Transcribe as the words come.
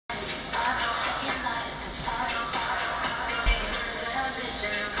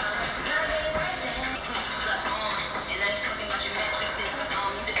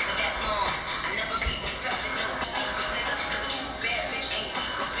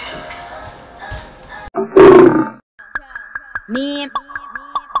Man,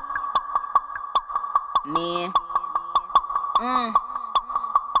 man,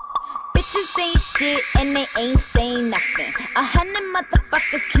 bitches ain't shit and they ain't saying nothing. 100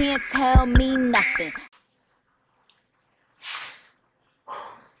 motherfuckers can't tell me nothing.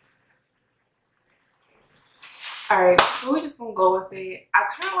 Alright, so we're just gonna go with it. I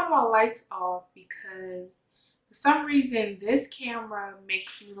turned one of my lights off because for some reason this camera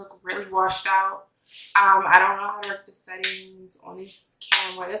makes me look really washed out. I don't know how to work the settings on this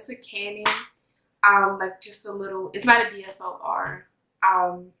camera. It's a Canon. Like just a little, it's not a DSLR.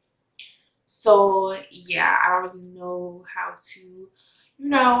 So yeah, I don't really know how to, you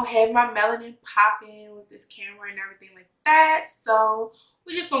know, have my melanin popping with this camera and everything like that. So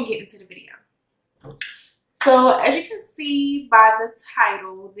we're just gonna get into the video. So as you can see by the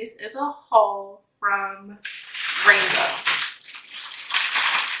title, this is a haul from Rainbow.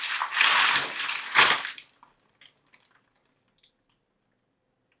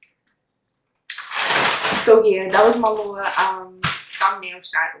 So yeah, that was my little thumbnail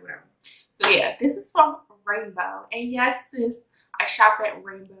shot or whatever. So yeah, this is from Rainbow. And yes, sis, I shop at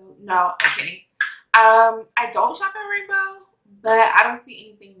Rainbow. No, I'm kidding. I don't shop at Rainbow, but I don't see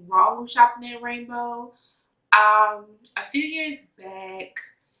anything wrong with shopping at Rainbow. A few years back,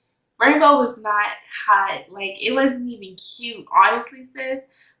 Rainbow was not hot. Like, it wasn't even cute, honestly, sis.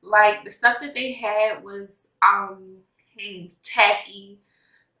 Like, the stuff that they had was tacky.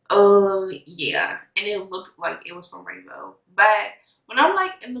 Yeah, and it looked like it was from Rainbow. But when I'm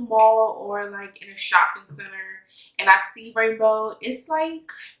like in the mall or like in a shopping center and I see Rainbow, it's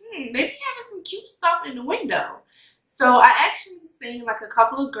like, they be having some cute stuff in the window. So I actually seen like a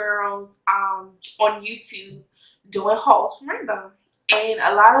couple of girls on YouTube doing hauls from Rainbow. And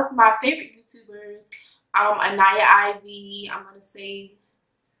a lot of my favorite YouTubers, Anaya Ivy, I'm going to say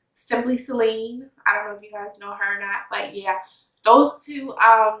Simply Celine. I don't know if you guys know her or not, but yeah, those two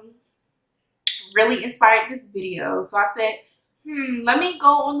really inspired this video. So I said, let me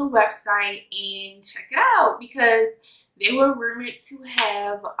go on the website and check it out, because they were rumored to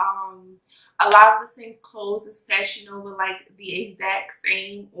have a lot of the same clothes as Fashion Nova, like the exact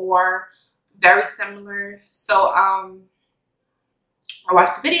same or very similar. So I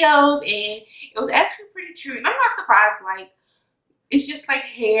watched the videos and it was actually pretty true. And I'm not surprised. Like, it's just like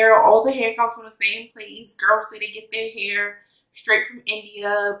hair. All the hair comes from the same place. Girls say they get their hair straight from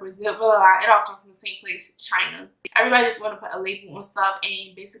India, Brazil, blah, blah, blah. It all comes from the same place, China. Everybody just want to put a label on stuff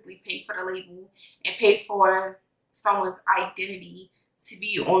and basically pay for the label and pay for someone's identity to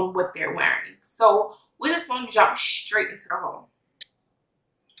be on what they're wearing. So we're just going to jump straight into the haul.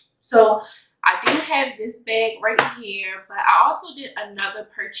 So I do have this bag right here, but I also did another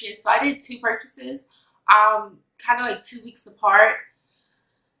purchase. So I did two purchases, kind of like 2 weeks apart.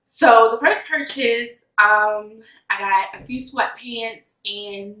 So the first purchase, I got a few sweatpants,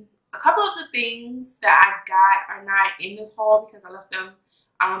 and a couple of the things that I got are not in this haul because I left them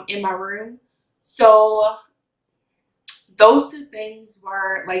in my room. So those two things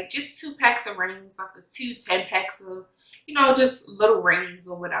were like just 2 packs of rings, like the 2 10-packs of, you know, just little rings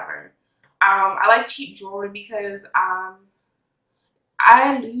or whatever. I like cheap jewelry because I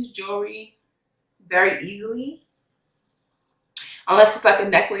lose jewelry very easily. Unless it's like a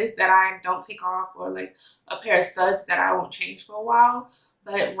necklace that I don't take off, or like a pair of studs that I won't change for a while.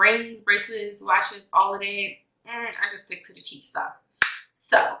 But rings, bracelets, watches, all of that, I just stick to the cheap stuff.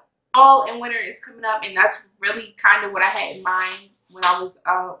 So fall and winter is coming up, and that's really kind of what I had in mind when I was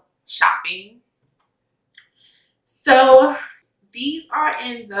shopping. So these are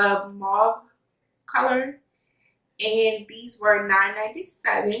in the mauve color, and these were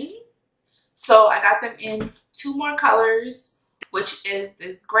 $9.97. So I got them in 2 more colors, which is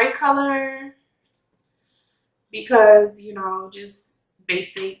this gray color, because, you know, just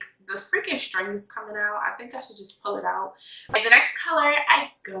basic. The freaking string is coming out. I think I should just pull it out. Like, the next color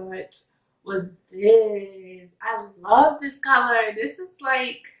I got was this. I love this color. This is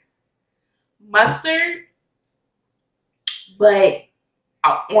like mustard, but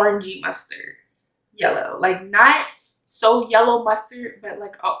an orangey mustard yellow. Like, not so yellow mustard, but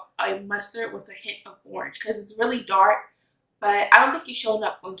like a mustard with a hint of orange, because it's really dark. But I don't think it's showing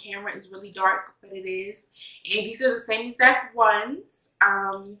up on camera. It's really dark, but it is. And these are the same exact ones.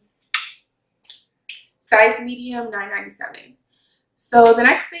 Size medium, $9.97. So the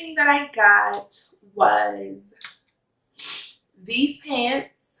next thing that I got was these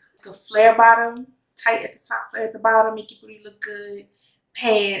pants. The flare bottom, tight at the top, flare at the bottom, make your booty look good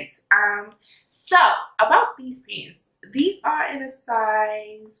pants. So about these pants, these are in a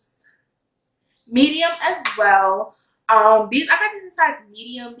size medium as well. I got these in size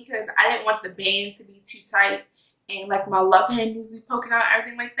medium because I didn't want the band to be too tight, and like my love handles be poking out,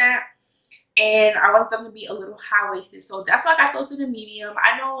 everything like that. And I want them to be a little high-waisted, so that's why I got those in a medium.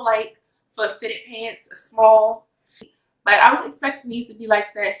 I know, like, for fitted pants, a small, but I was expecting these to be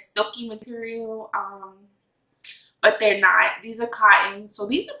like that silky material, but they're not. These are cotton, so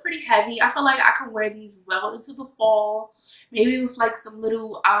these are pretty heavy. I feel like I can wear these well into the fall, maybe with like some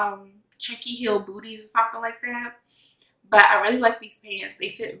little chunky heel booties or something like that. But I really like these pants.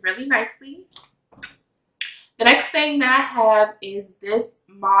 They fit really nicely. The next thing that I have is this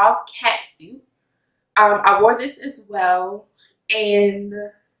mauve catsuit. I wore this as well, and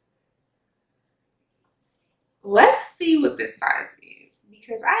let's see what this size is,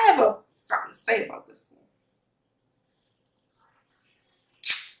 because I have something to say about this one.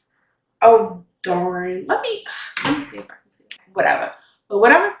 Oh darn! Let me see if I can see it. Whatever. But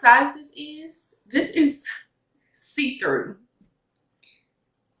whatever size this is see-through.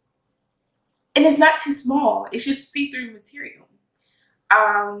 And it's not too small. It's just see-through material.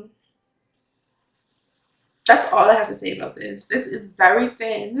 That's all I have to say about this. This is very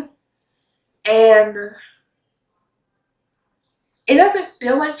thin. And it doesn't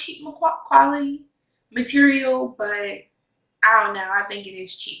feel like cheap quality material, but I don't know. I think it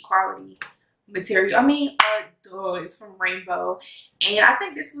is cheap quality material. I mean, duh, it's from Rainbow. And I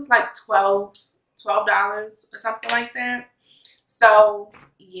think this was like $12 or something like that. So,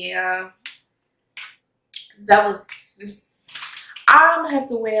 yeah. That was just, I'm gonna have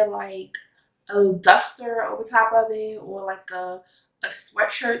to wear like a duster over top of it, or like a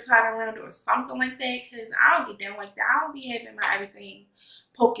sweatshirt tied around it or something like that, because I don't get down like that. I don't be having my everything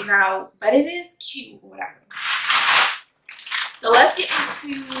poking out, but it is cute or whatever. So let's get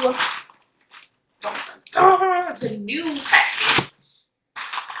into the new package.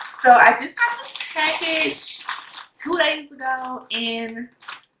 So I just got this package 2 days ago, and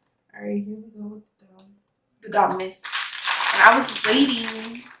all right, here we go with the dumbness. And I was waiting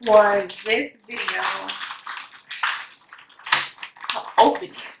for this video to open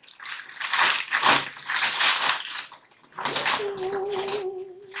it.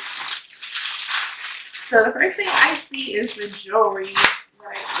 So the first thing I see is the jewelry that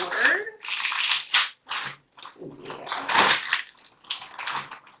I ordered. Yeah.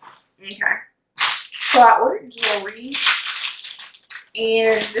 Okay. So I ordered jewelry,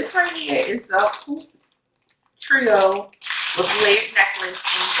 and this right here is the Hoop Trio with layered necklace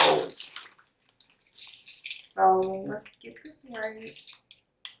in gold. So let's get this right.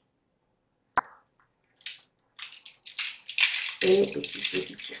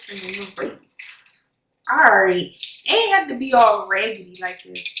 Alright. It ain't had to be all raggedy like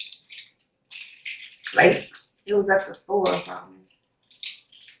this. Like it was at the store or something.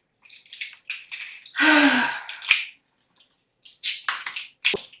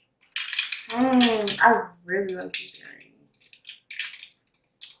 I really like these earrings.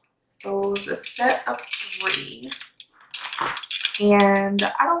 So it's a set of 3. And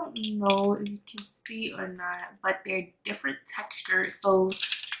I don't know if you can see or not, but they're different textures. So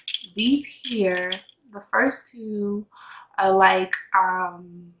these here, the first 2 are like,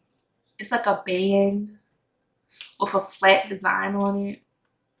 it's like a band with a flat design on it.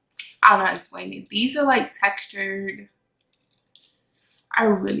 I don't know how to explain it. These are like textured. I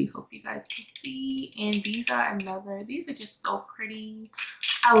really hope you guys can see. And these are these are just so pretty.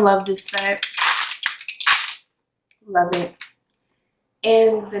 I love this set. Love it.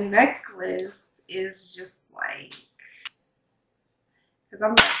 And the necklace is just like, because I'm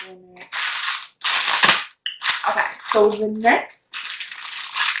not doing it. Okay, so the next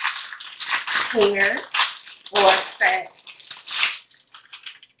pair or set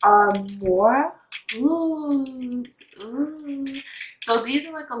are more hoops. Ooh. So these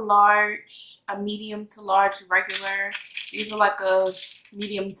are like a medium to large regular. These are like a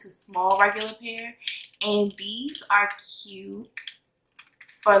medium to small regular pair. And these are cute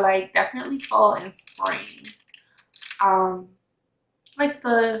for like definitely fall and spring. Like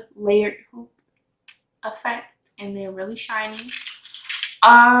the layered hoop effect, and they're really shiny.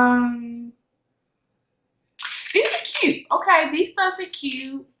 These are cute. Okay, these studs are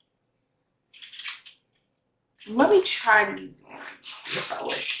cute. Let me try these on. See if I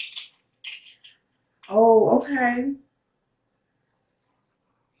like. Oh, okay.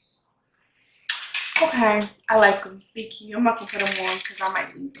 Okay, I like them. They're cute. I'm not gonna put them on because I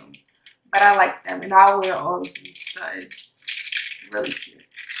might lose them, but I like them, and I'll wear all of these studs. Really cute.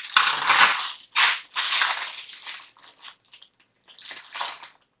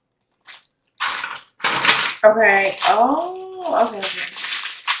 Okay. Oh, okay.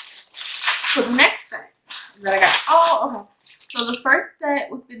 So the next thing that I got. Oh, okay. So the first set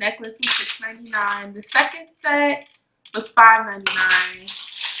with the necklace was $6.99. The second set was $5.99.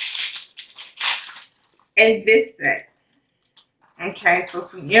 And this set. Okay, so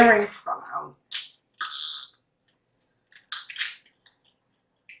some earrings fell out.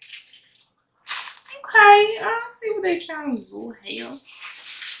 Okay, I'll see what they trying to do here.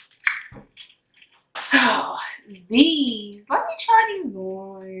 So these, let me try these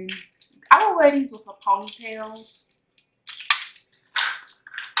on. I will wear these with a ponytail.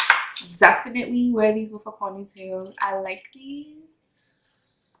 Definitely wear these with a ponytail. I like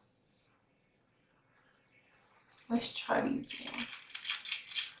these. Let's try these on.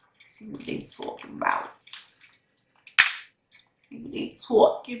 See what they talking about. See what they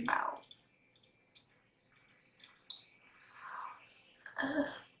talking about.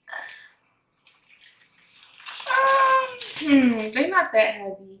 They're not that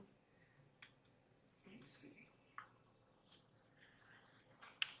heavy. Let's see.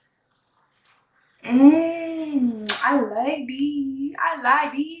 I like these. I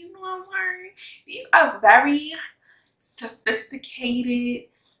like these. You know what I'm saying? These are very sophisticated,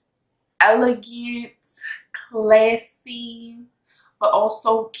 elegant, classy, but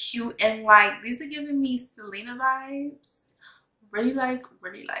also cute, and like these are giving me Selena vibes. Really like.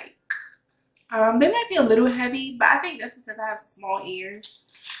 They might be a little heavy, but I think that's because I have small ears.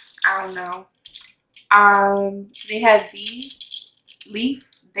 I don't know. They have these leaf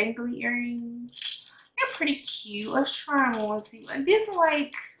dangly earrings. They're pretty cute. Let's try them on. See, these are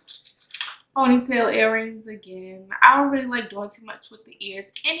like ponytail earrings again. I don't really like doing too much with the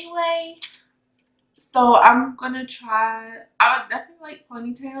ears anyway, so I'm gonna try. I would definitely like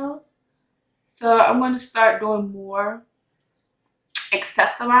ponytails, so I'm gonna start doing more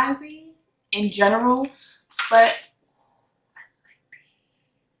accessorizing in general. But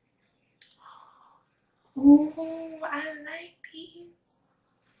ooh, I like these.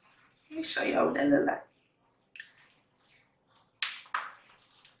 Let me show y'all what they look like.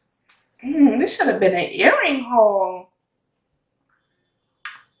 This should have been an earring haul.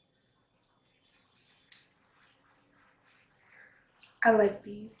 I like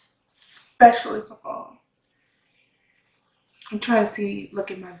these, especially for fall. I'm trying to see, look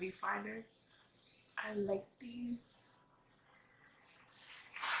at my viewfinder. I like these.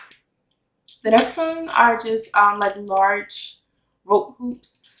 The next one are just like large rope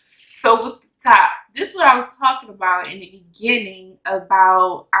hoops. So with the top, this is what I was talking about in the beginning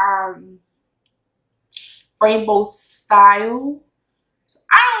about rainbow style. So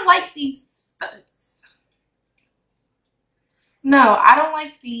I don't like these studs. No, I don't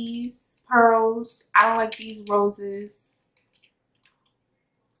like these pearls. I don't like these roses.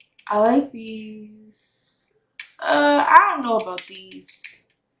 I like these. I don't know about these.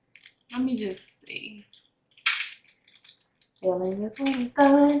 Let me just see. Feeling is when it's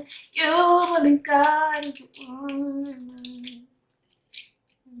done. You believe God is the one.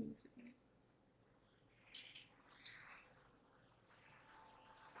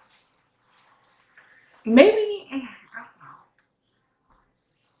 Maybe, I don't know.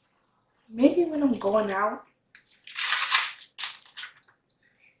 Maybe when I'm going out.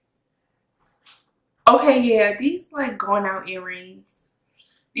 Okay, yeah, these like going out earrings.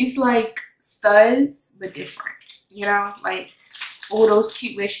 These like studs, but different. You know, like, oh, those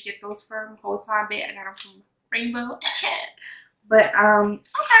cute. Where she get those from? Whole time bit. I got them from Rainbow. But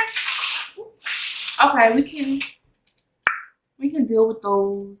okay, we can deal with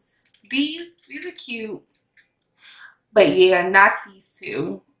those. These are cute, but yeah, not these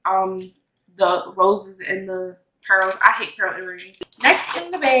two. The roses and the pearls. I hate pearl earrings. Next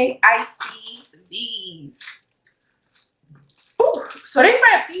in the bag, I see these. Ooh, so they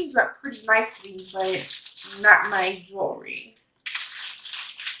wrap these up pretty nicely, but not my jewelry.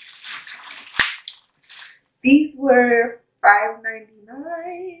 These were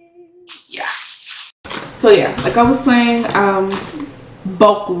 $5.99. Yeah. So yeah, like I was saying,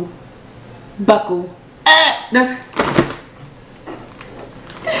 buckle. That's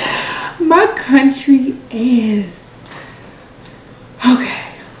my country is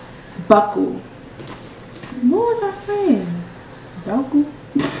okay. Buckle. What was I saying? Buckle.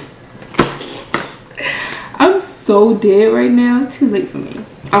 I'm so dead right now. It's too late for me.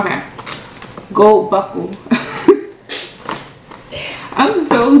 Okay. Gold buckle. I'm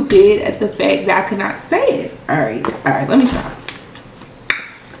so dead at the fact that I cannot say it. Alright, let me try.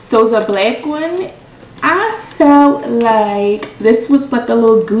 So the black one, I felt like this was like a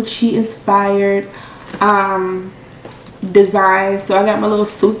little Gucci inspired design. So I got my little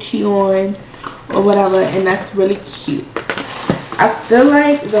Fucci on or whatever, and that's really cute. I feel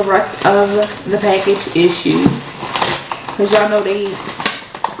like the rest of the package is shoes. Cause y'all know they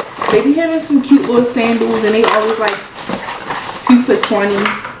be having some cute little sandals, and they always like 2 for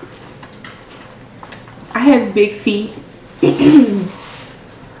 $20. I have big feet.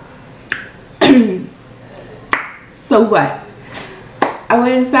 So what? I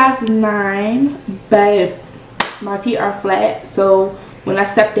wear a size 9, but my feet are flat, so when I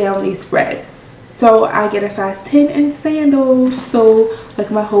step down they spread. So I get a size 10 in sandals, so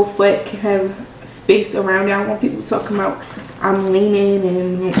like my whole foot can have space around it. I don't want people talking about I'm leaning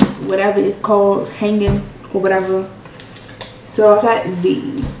and whatever it's called, hanging or whatever. So I got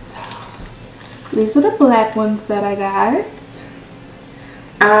these. These are the black ones that I got.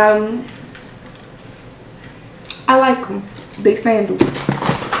 I like them. They sandals.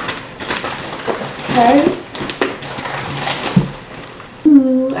 Okay.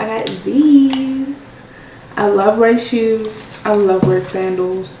 Ooh, I got these. I love red shoes. I love red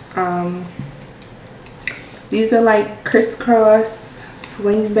sandals. These are like crisscross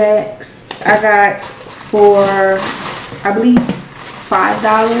slingbacks. I got for, I believe,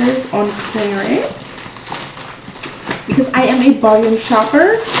 $5 on clearance because I am a bargain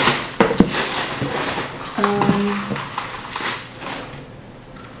shopper.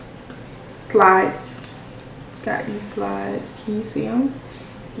 Slides. Got these slides. Can you see them?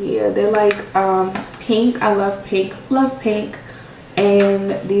 Yeah, they're like pink. I love pink. Love pink.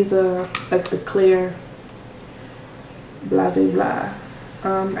 And these are like the clear blah blah.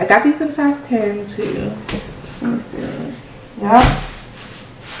 I got these in size 10 too. Let me see. Yep.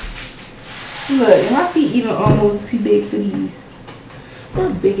 Look, my feet even almost too big for these. My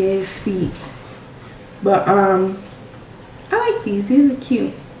big ass feet. But I like these. These are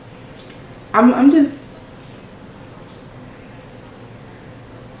cute. I'm just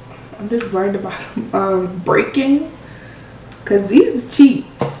worried about them breaking, cause these is cheap.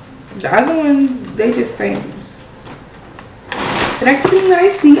 The other ones, they just stink. The next thing that I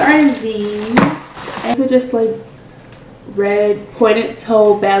see are these. These are just like red pointed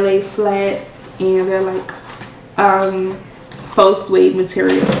toe ballet flats, and they're like faux suede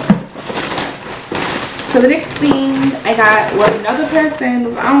material. So the next thing I got was another pair of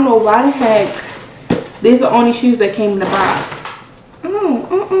sandals. I don't know why the heck these are the only shoes that came in the box.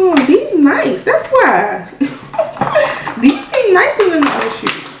 Oh, these nice. That's why. These seem nicer than the other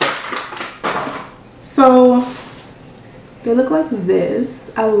shoes. So they look like this.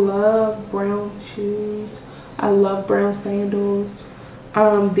 I love brown shoes. I love brown sandals.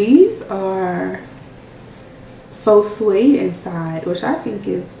 These are faux suede inside, which I think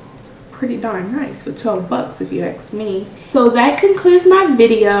is pretty darn nice for 12 bucks if you ask me. So that concludes my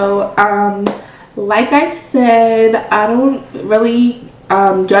video. Like I said, I don't really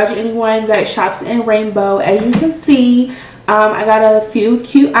judge anyone that shops in Rainbow. As you can see, I got a few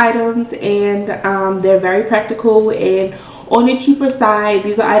cute items, and they're very practical and on the cheaper side.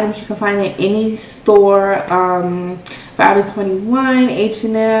 These are items you can find in any store, Forever 21,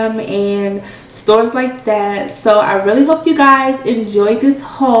 H&M, and stores like that. So I really hope you guys enjoyed this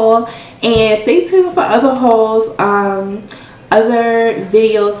haul, and stay tuned for other hauls, other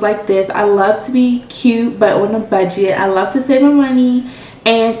videos like this. I love to be cute but on a budget. I love to save my money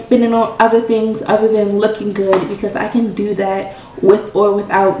and spend it on other things other than looking good, because I can do that with or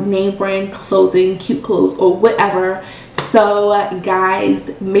without name brand clothing, cute clothes, or whatever. So guys,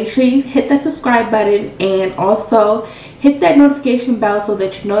 make sure you hit that subscribe button and also hit that notification bell so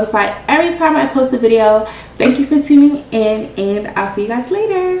that you're notified every time I post a video. Thank you for tuning in, and I'll see you guys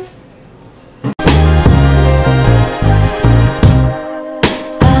later.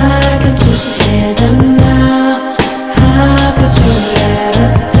 I can just hear them.